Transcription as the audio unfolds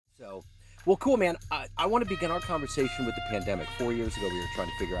Well, cool, man. I want to begin our conversation with the pandemic. 4 years ago, we were trying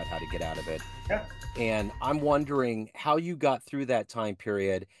to figure out how to get out of it. Yeah. And I'm wondering how you got through that time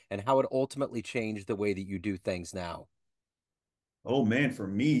period and how it ultimately changed the way that you do things now. Oh man, for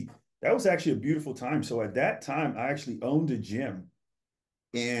me, that was actually a beautiful time. So at that time, I actually owned a gym,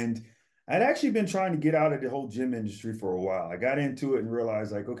 and I'd actually been trying to get out of the whole gym industry for a while. I got into it and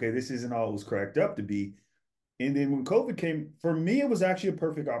realized like, okay, this isn't all it was cracked up to be. And then when COVID came, for me, it was actually a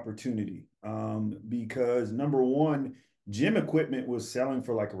perfect opportunity because number one, gym equipment was selling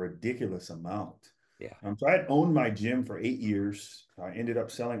for like a ridiculous amount. Yeah. So I had owned my gym for 8 years. I ended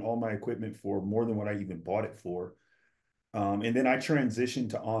up selling all my equipment for more than what I even bought it for. And then I transitioned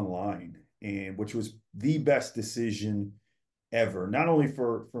to online, and which was the best decision ever. Not only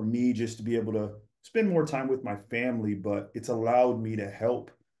for me just to be able to spend more time with my family, but it's allowed me to help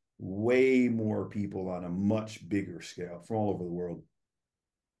way more people on a much bigger scale from all over the world.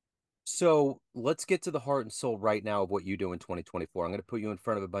 So let's get to the heart and soul right now of what you do in 2024. I'm going to put you in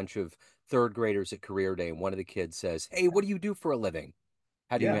front of a bunch of third graders at career day, and one of the kids says, "Hey, what do you do for a living?"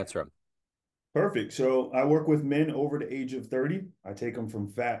 How do you Yeah, answer them? perfect. So I work with men over the age of 30. I take them from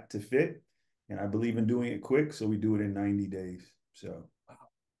fat to fit, and I believe in doing it quick, so we do it in 90 days. So, Wow.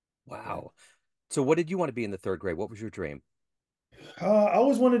 yeah. Wow. So what did you want to be in the third grade? What was your dream? I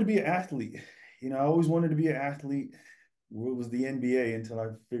always wanted to be an athlete. I always wanted to be an athlete. What was the NBA until I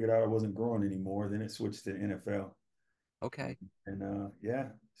figured out I wasn't growing anymore. Then it switched to NFL. Okay. And yeah,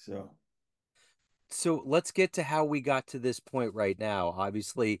 so So let's get to how we got to this point right now.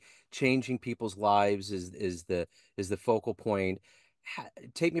 Obviously, changing people's lives is the focal point.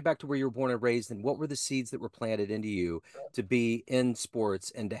 Take me back to where you were born and raised, and what were the seeds that were planted into you to be in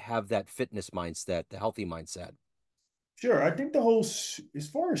sports and to have that fitness mindset, the healthy mindset? sure. I think as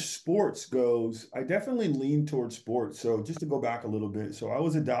far as sports goes, I definitely lean towards sports. So just to go back a little bit, so I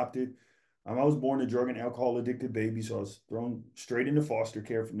was adopted. I was born a drug and alcohol addicted baby, so I was thrown straight into foster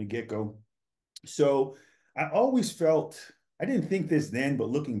care from the get-go. So I always felt, I didn't think this then, but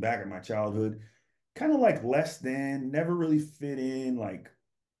looking back at my childhood, kind of like less than, never really fit in. Like,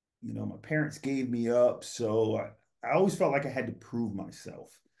 my parents gave me up. So I always felt like I had to prove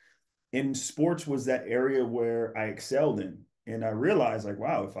myself. And sports was that area where I excelled in. And I realized like,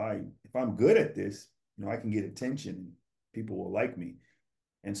 wow, if I'm good at this, I can get attention. People will like me.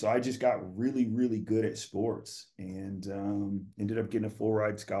 And so I just got really, really good at sports and ended up getting a full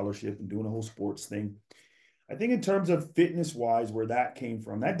ride scholarship and doing a whole sports thing. I think in terms of fitness wise, where that came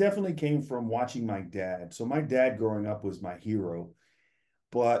from, that definitely came from watching my dad. So my dad growing up was my hero,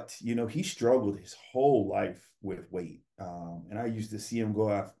 but he struggled his whole life with weight. And I used to see him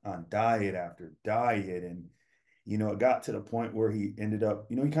go on diet after diet, and it got to the point where he ended up,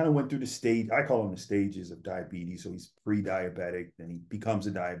 he kind of went through the stage. I call them the stages of diabetes. So he's pre-diabetic, then he becomes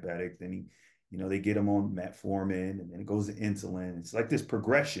a diabetic, then they get him on metformin, and then it goes to insulin. It's like this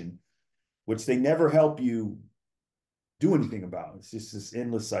progression, which they never help you do anything about. It's just this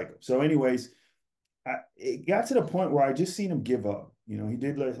endless cycle. So, anyways, it got to the point where I just seen him give up. He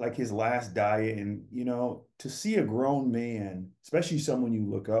did like his last diet, and to see a grown man, especially someone you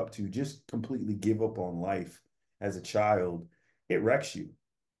look up to, just completely give up on life as a child, it wrecks you.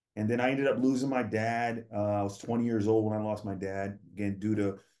 And then I ended up losing my dad. I was 20 years old when I lost my dad, again, due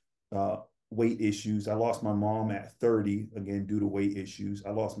to weight issues. I lost my mom at 30, again, due to weight issues.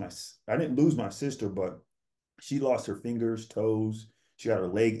 I didn't lose my sister, but she lost her fingers, toes. She got her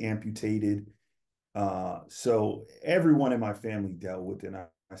leg amputated. So everyone in my family dealt with it. And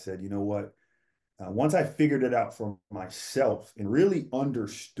I said, you know what? Once I figured it out for myself and really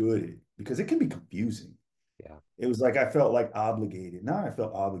understood it, because it can be confusing. Yeah. It was like I felt like obligated. Not I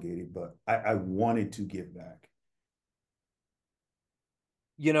felt obligated, but I wanted to give back.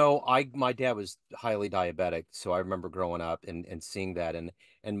 I my dad was highly diabetic, so I remember growing up and seeing that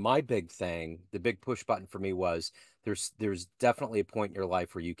and my big thing, the big push button for me was there's definitely a point in your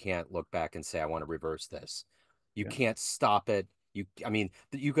life where you can't look back and say I want to reverse this. You Yeah. can't stop it. I mean,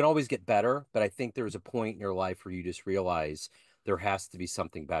 you can always get better, but I think there's a point in your life where you just realize there has to be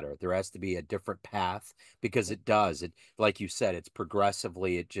something better. There has to be a different path because it does. It, like you said, it's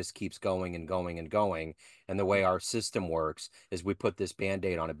progressively, it just keeps going and going and going. And the way our system works is we put this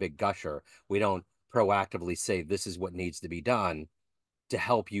band-aid on a big gusher. We don't proactively say this is what needs to be done to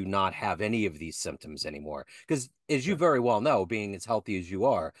help you not have any of these symptoms anymore. Because as you very well know, being as healthy as you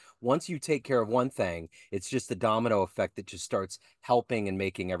are, once you take care of one thing, it's just the domino effect that just starts helping and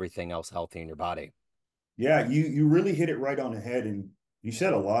making everything else healthy in your body. Yeah, you really hit it right on the head, and you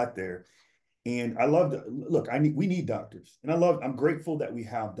said a lot there. And I love to look, we need doctors. And I'm grateful that we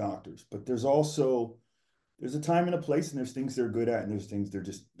have doctors, but there's also there's a time and a place, and there's things they're good at, and there's things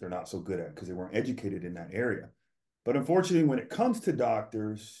they're not so good at because they weren't educated in that area. But unfortunately, when it comes to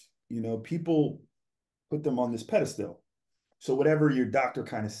doctors, people put them on this pedestal. So whatever your doctor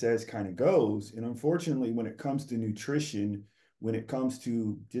kind of says kind of goes. And unfortunately, when it comes to nutrition, when it comes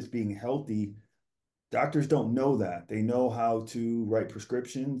to just being healthy, doctors don't know that. They know how to write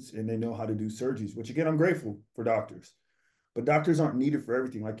prescriptions and they know how to do surgeries, which again, I'm grateful for doctors. But doctors aren't needed for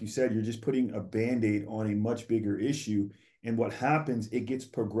everything. Like you said, you're just putting a band-aid on a much bigger issue. And what happens, it gets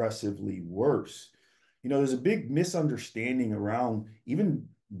progressively worse. There's a big misunderstanding around even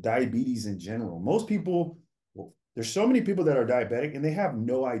diabetes in general. Most people, well, there's so many people that are diabetic and they have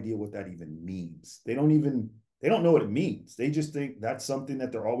no idea what that even means. They don't know what it means. They just think that's something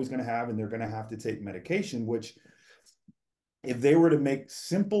that they're always going to have and they're going to have to take medication, which if they were to make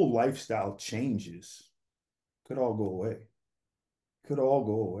simple lifestyle changes, could all go away. Could all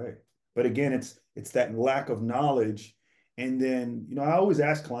go away. But again, it's that lack of knowledge. And then, I always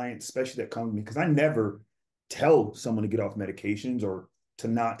ask clients, especially that come to me, because I never tell someone to get off medications or to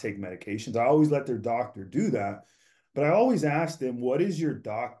not take medications. I always let their doctor do that. But I always ask them, what is your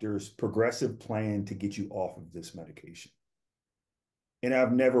doctor's progressive plan to get you off of this medication? And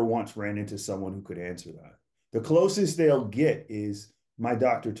I've never once ran into someone who could answer that. The closest they'll get is my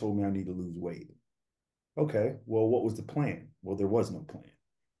doctor told me I need to lose weight. Okay, well, what was the plan? Well, there was no plan.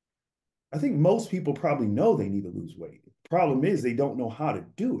 I think most people probably know they need to lose weight. The problem is they don't know how to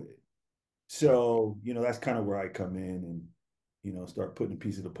do it. Yeah. So, that's kind of where I come in and, start putting a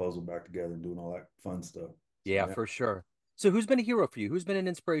piece of the puzzle back together and doing all that fun stuff. So, Yeah, yeah. for sure. So who's been a hero for you? Who's been an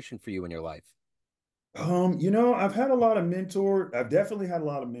inspiration for you in your life? I've had a lot of mentor. I've definitely had a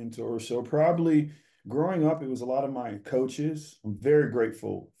lot of mentors. So probably growing up, it was a lot of my coaches. I'm very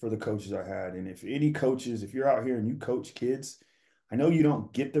grateful for the coaches I had. And if any coaches, if you're out here and you coach kids, I know you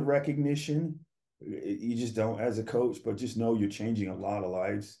don't get the recognition. You just don't as a coach, but just know you're changing a lot of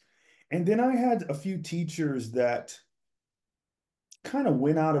lives. And then I had a few teachers that kind of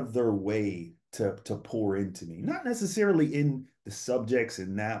went out of their way to pour into me. Not necessarily in the subjects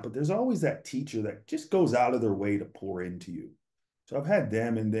and that, but there's always that teacher that just goes out of their way to pour into you. So I've had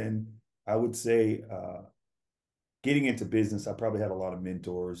them, and then I would say getting into business, I probably had a lot of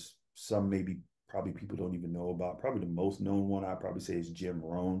mentors. Some maybe probably people don't even know about. Probably the most known one I probably say is Jim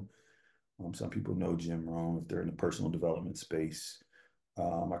Rohn. Some people know Jim Rohn if they're in the personal development space.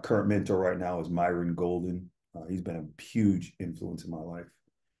 My current mentor right now is Myron Golden. He's been a huge influence in my life.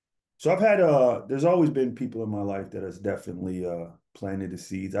 So I've had there's always been people in my life that has definitely planted the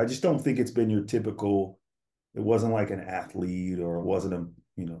seeds. I just don't think it's been your typical, it wasn't like an athlete or it wasn't a,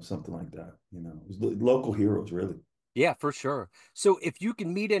 something like that. It was local heroes really. Yeah, for sure. So if you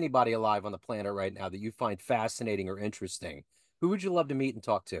can meet anybody alive on the planet right now that you find fascinating or interesting, who would you love to meet and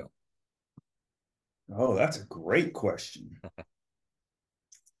talk to? Oh, that's a great question.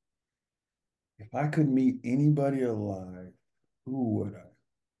 If I could meet anybody alive, who would I?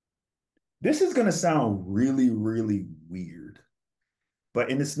 This is going to sound really, really weird,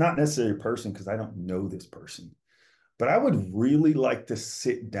 and it's not necessarily a person because I don't know this person. But I would really like to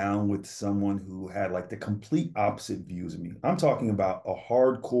sit down with someone who had like the complete opposite views of me. I'm talking about a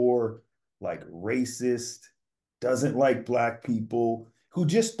hardcore, like racist, doesn't like black people, who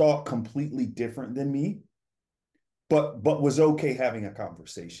just thought completely different than me, but was okay having a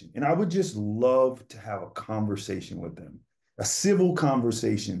conversation. And I would just love to have a conversation with them, a civil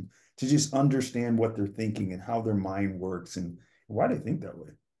conversation to just understand what they're thinking and how their mind works and why they think that way.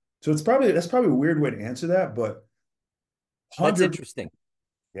 So that's probably a weird way to answer that, but That's 100. interesting.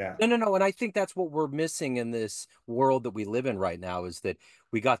 Yeah. No, no, no. And I think that's what we're missing in this world that we live in right now is that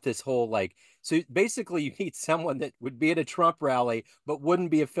we got this whole like, so basically you need someone that would be at a Trump rally, but wouldn't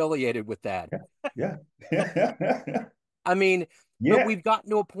be affiliated with that. Yeah. Yeah. I mean, but Yeah. we've gotten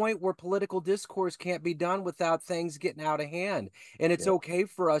to a point where political discourse can't be done without things getting out of hand. And it's Yeah. okay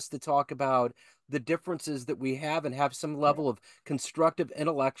for us to talk about the differences that we have and have some level of constructive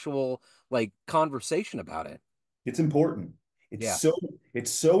intellectual like conversation about it. It's important. It's Yeah. so it's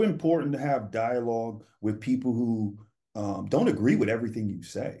so important to have dialogue with people who don't agree with everything you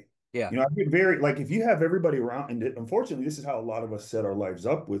say. Yeah. I get very like if you have everybody around, and unfortunately, this is how a lot of us set our lives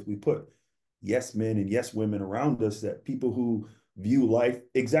up with. We put yes men and yes women around us that people who view life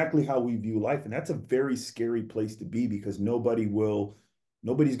exactly how we view life, and that's a very scary place to be because nobody's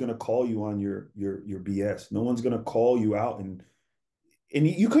going to call you on your BS. No one's going to call you out and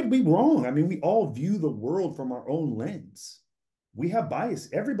you could be wrong. I mean, we all view the world from our own lens. We have bias.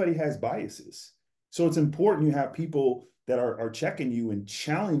 Everybody has biases. So it's important you have people that are checking you and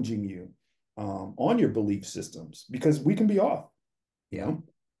challenging you on your belief systems because we can be off, you Yeah. know?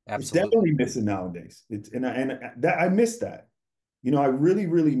 It's Absolutely. definitely missing nowadays. It's and that I miss that. You know, I really,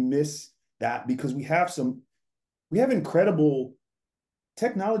 really miss that because we have incredible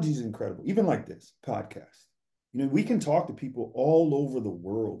technology is incredible, even like this podcast. You know, we can talk to people all over the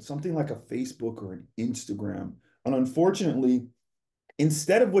world, something like a Facebook or an Instagram. And unfortunately,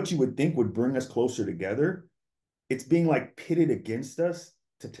 instead of what you would think would bring us closer together, it's being like pitted against us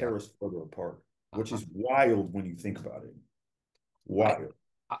to Yeah. tear us further apart, which Uh-huh. is wild when you think about it. I Wild.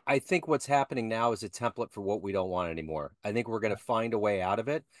 I think what's happening now is a template for what we don't want anymore. I think we're going to find a way out of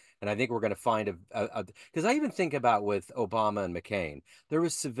it, and I think we're going to find because I even think about with Obama and McCain, there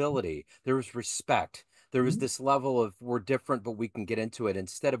was civility, there was respect, there was Mhm. this level of we're different, but we can get into it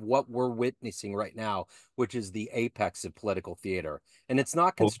instead of what we're witnessing right now, which is the apex of political theater, and it's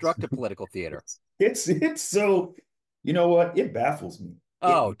not constructive political theater. It's so, you know what? It baffles me.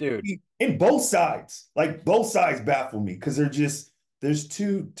 Oh, dude, In both sides, like both sides baffle me because there's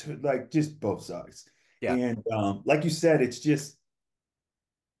two like just both sides. yeah. And like you said,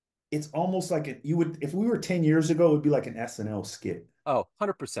 it's almost like you would if we were 10 years ago, it would be like an SNL skit. Oh,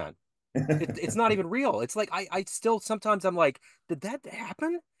 100%. It's not even real. It's like I still sometimes I'm like, did that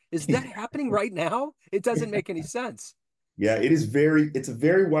happen? Is that happening right now? It doesn't make any sense. Yeah, it's a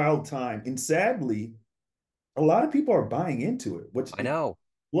very wild time. And sadly, a lot of people are buying into it, which I it know.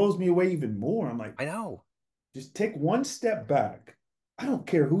 blows me away even more. I'm like, I know. just take one step back. I don't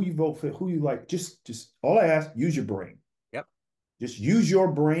care who you vote for, who you like. Just all I ask, use your brain. Yep. Just use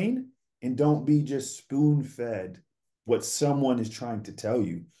your brain and don't be just spoon fed what someone is trying to tell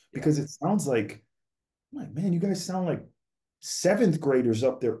you. Yeah. Because it sounds like, I'm like, man, you guys sound like seventh graders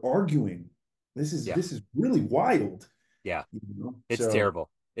up there arguing. Yeah. This is really wild, Yeah. you know. It's So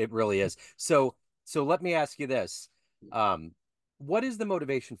terrible. It really is. So let me ask you this. Um, what is the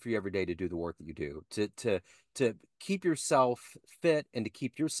motivation for you every day to do the work that you do? To keep yourself fit and to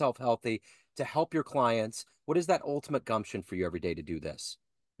keep yourself healthy, to help your clients? What is that ultimate gumption for you every day to do this?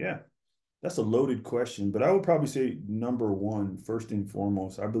 yeah, that's a loaded question, but I would probably say number one, first and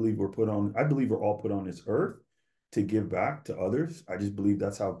foremost, I believe we're all put on this earth to give back to others. I just believe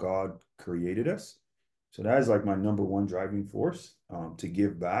that's how God created us. So that is like my number one driving force, to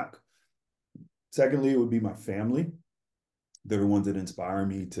give back. Secondly, it would be my family. They're the ones that inspire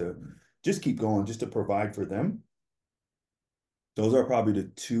me to just keep going, just to provide for them. Those are probably the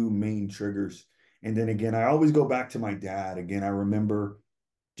two main triggers. And then again, I always go back to my dad. Again, I remember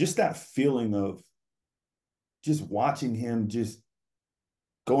just that feeling of just watching him just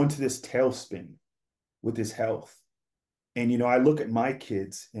go into this tailspin with his health. And, you know, I look at my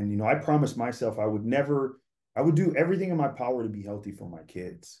kids and, you know, I promised myself I would do everything in my power to be healthy for my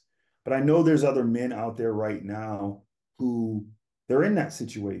kids. But I know there's other men out there right now who they're in that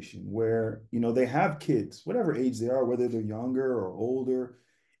situation where, you know, they have kids, whatever age they are, whether they're younger or older,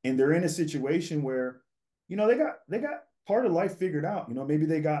 and they're in a situation where, you know, they got part of life figured out. You know, maybe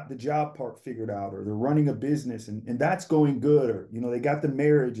they got the job part figured out, or they're running a business and that's going good, or, you know, they got the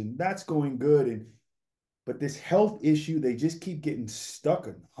marriage and that's going good. And but this health issue, they just keep getting stuck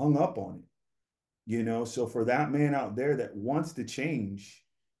and hung up on it, you know. So for that man out there that wants to change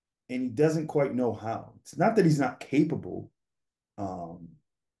and he doesn't quite know how, it's not that he's not capable. Um,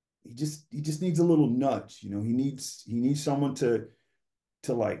 he just needs a little nudge, you know. He needs someone to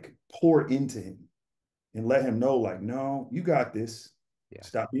like pour into him and let him know, like, no, you got this. Yeah.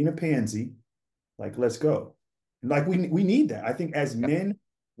 Stop being a pansy. Like, let's go. And like we need that. I think as Yep. men,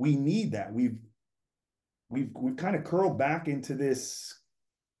 we need that. We've kind of curled back into this,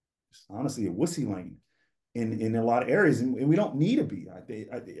 honestly, a wussy lane in a lot of areas, and we don't need to be.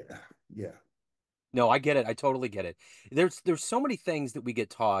 Yeah, No, I get it. I totally get it. There's so many things that we get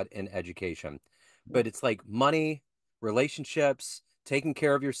taught in education, but it's like money, relationships, taking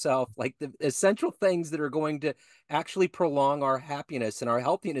care of yourself, like the essential things that are going to actually prolong our happiness and our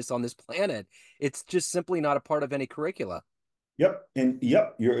healthiness on this planet. It's just simply not a part of any curricula. yep, and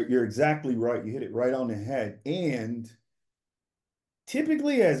yep, you're exactly right. You hit it right on the head. And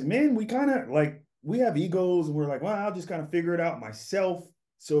typically as men, we kind of like we have egos and we're like, well, I'll just kind of figure it out myself.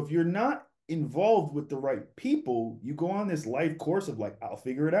 So if you're not involved with the right people, you go on this life course of like, I'll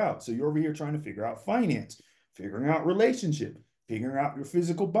figure it out. So you're over here trying to figure out finance, figuring out relationship, figuring out your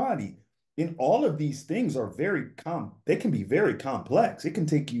physical body. And all of these things are they can be very complex. It can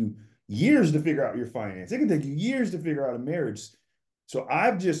take you years to figure out your finance. It can take you years to figure out a marriage. So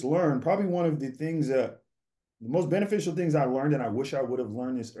I've just learned probably one of the things that the most beneficial things I learned, and I wish I would have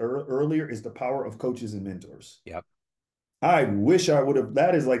learned this earlier, is the power of coaches and mentors. Yep. I wish I would have.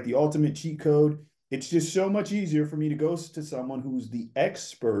 That is like the ultimate cheat code. It's just so much easier for me to go to someone who's the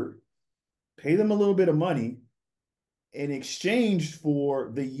expert, pay them a little bit of money, in exchange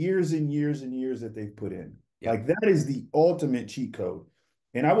for the years and years and years that they've put in. Yep. Like that is the ultimate cheat code.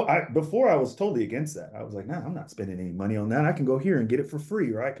 And before I was totally against that. I was like, nah, I'm not spending any money on that. I can go here and get it for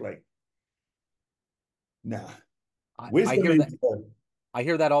free, right? Like, nah. I Wisdom hear that. is I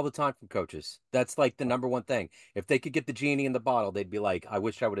hear that all the time from coaches. That's like the number one thing. If they could get the genie in the bottle, they'd be like, I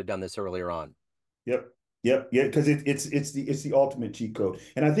wish I would have done this earlier on. yep. Yep. Yeah. Because it's the ultimate cheat code.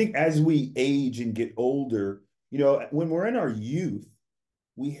 And I think as we age and get older, when we're in our youth,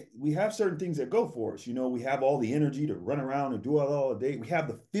 we have certain things that go for us. We have all the energy to run around and do it all day. We have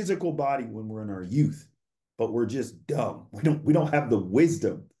the physical body when we're in our youth, but we're just dumb. We don't have the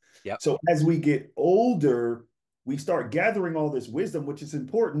wisdom. Yep. So as we get older, we start gathering all this wisdom, which is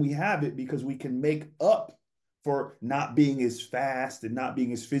important. We have it because we can make up for not being as fast and not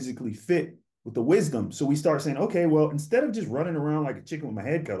being as physically fit with the wisdom. So we start saying, okay, well, instead of just running around like a chicken with my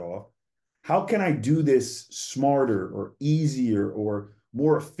head cut off, how can I do this smarter or easier or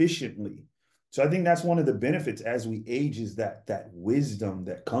more efficiently? So I think that's one of the benefits as we age is that wisdom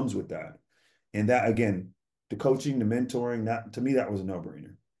that comes with that. And that again, the coaching, the mentoring, that to me, that was a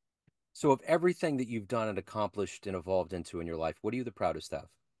no-brainer. So, of everything that you've done and accomplished and evolved into in your life, what are you the proudest of?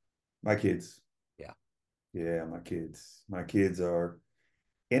 My kids. Yeah. Yeah, my kids. My kids are,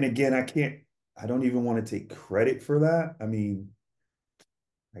 and again, I don't even want to take credit for that. I mean,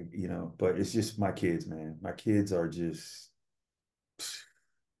 but it's just my kids, man. My kids are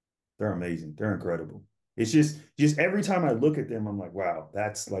they're amazing. They're incredible. It's just every time I look at them, I'm like, wow,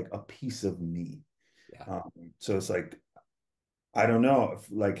 that's like a piece of me. Yeah. So it's like, I don't know, if,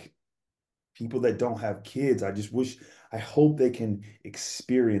 like people that don't have kids, I hope they can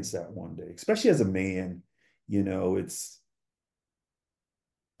experience that one day, especially as a man. It's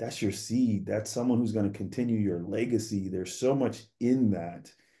that's your seed. That's someone who's going to continue your legacy. There's so much in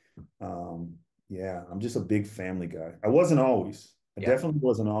that. Um, yeah, I'm just a big family guy. I wasn't always. I Yeah. definitely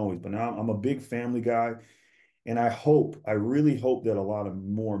wasn't always, but now I'm a big family guy. And I really hope that a lot of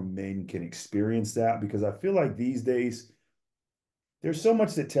more men can experience that because I feel like these days there's so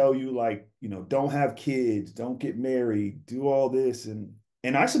much to tell you, like, don't have kids, don't get married, do all this. And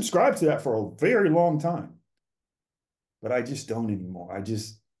I subscribed to that for a very long time, but I just don't anymore.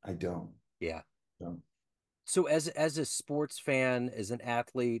 I don't. Yeah. So, So, as a sports fan, as an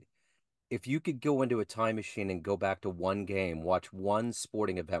athlete, if you could go into a time machine and go back to one game, watch one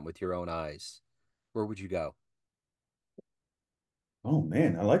sporting event with your own eyes, where would you go? oh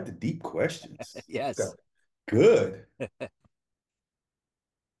man, I like the deep questions. Yes. Good.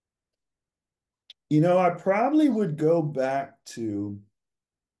 I probably would go back to,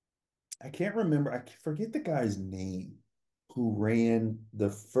 I can't remember, I forget the guy's name who ran the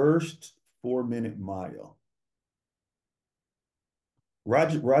first 4 minute mile.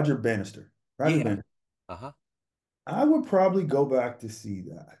 Roger Bannister. Roger Yeah. Bannister. Uh-huh. I would probably go back to see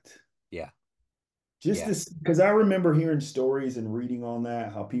that. Yeah. Just Yeah. this, because I remember hearing stories and reading on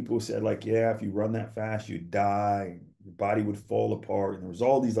that, how people said, like, yeah, if you run that fast, you'd die, your body would fall apart. And there was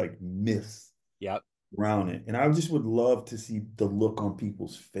all these like myths Yep. around it. And I just would love to see the look on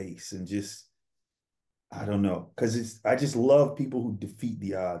people's face and just, I don't know, because I just love people who defeat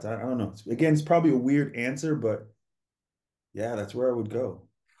the odds. I don't know. Again, it's probably a weird answer, but yeah, that's where I would go.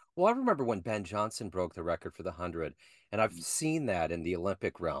 Well, I remember when Ben Johnson broke the record for the 100, and I've seen that in the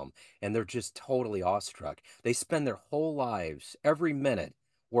Olympic realm, and they're just totally awestruck. They spend their whole lives, every minute,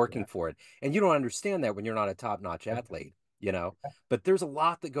 working Yeah. for it. And you don't understand that when you're not a top-notch athlete, you know? But there's a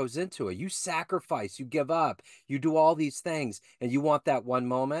lot that goes into it. You sacrifice, you give up, you do all these things, and you want that one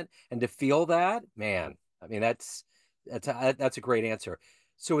moment. And to feel that, man, I mean, that's a great answer.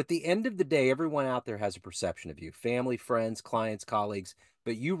 So at the end of the day, everyone out there has a perception of you, family, friends, clients, colleagues,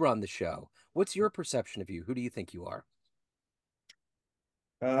 but you run the show. What's your perception of you? Who do you think you are?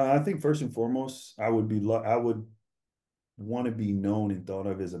 I think first and foremost, I would want to be known and thought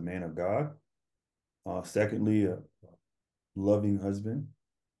of as a man of God. Secondly, a loving husband,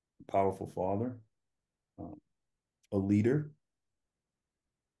 a powerful father, uh, a leader,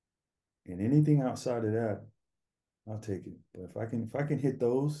 and anything outside of that, I'll take it. But if I can hit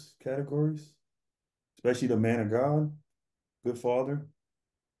those categories, especially the man of God, good father,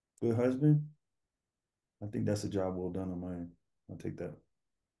 good husband, I think that's a job well done on my end. I'll take that.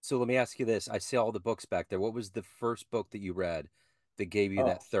 So let me ask you this. I see all the books back there. What was the first book that you read that gave you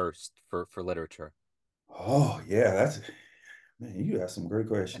that Oh, thirst for literature? oh yeah, that's man. You asked some great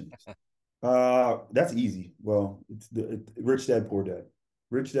questions. That's easy. Well, it's Rich Dad Poor Dad.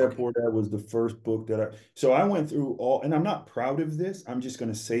 Rich Dad Okay. Poor Dad was the first book that so I went through and I'm not proud of this. I'm just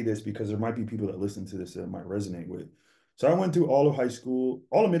going to say this because there might be people that listen to this that might resonate with. So I went through all of high school,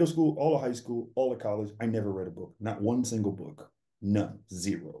 all of middle school, all of high school, all of college. I never read a book, not one single book, none,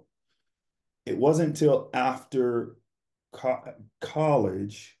 zero. It wasn't until after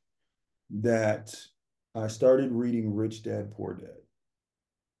college that I started reading Rich Dad Poor Dad.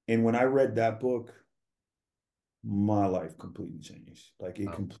 And when I read that book, my life completely changed. Like it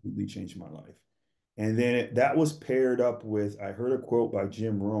Oh, completely changed my life. And then that was paired up with, I heard a quote by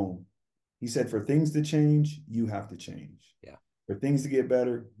Jim Rohn. He said, for things to change, you have to change. yeah. For things to get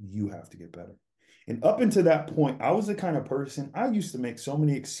better, you have to get better. And up until that point, I was the kind of person, I used to make so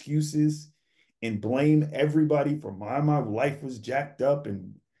many excuses and blame everybody for why my life was jacked up.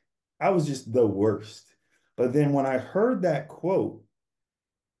 And I was just the worst. But then when I heard that quote,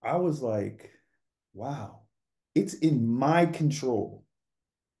 I was like, wow, it's in my control.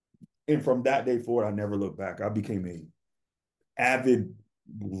 And from that day forward, I never looked back. I became a avid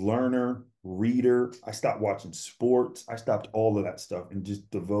learner, reader. I stopped watching sports. I stopped all of that stuff and just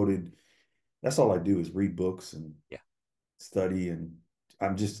devoted. That's all I do is read books and Yeah. study. And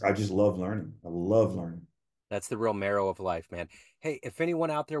I just love learning. I love learning. That's the real marrow of life, man. Hey, if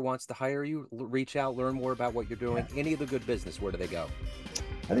anyone out there wants to hire you, reach out, learn more about what you're doing, any of the good business, where do they go?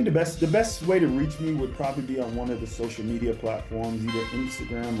 I think the best way to reach me would probably be on one of the social media platforms, either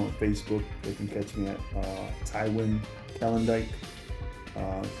Instagram or Facebook. They can catch me at Tywin Kalandyk.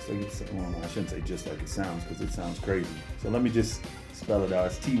 Well, I shouldn't say just like it sounds because it sounds crazy. So let me just spell it out.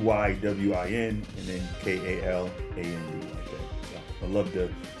 It's Tywin and then Kalandyd like that. So I'd love to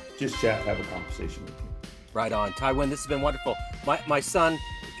just chat, have a conversation with you. Right on. Tywin, this has been wonderful. My son,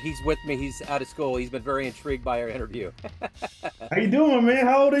 he's with me. He's out of school. He's been very intrigued by our interview. How you doing, man?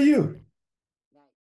 How old are you?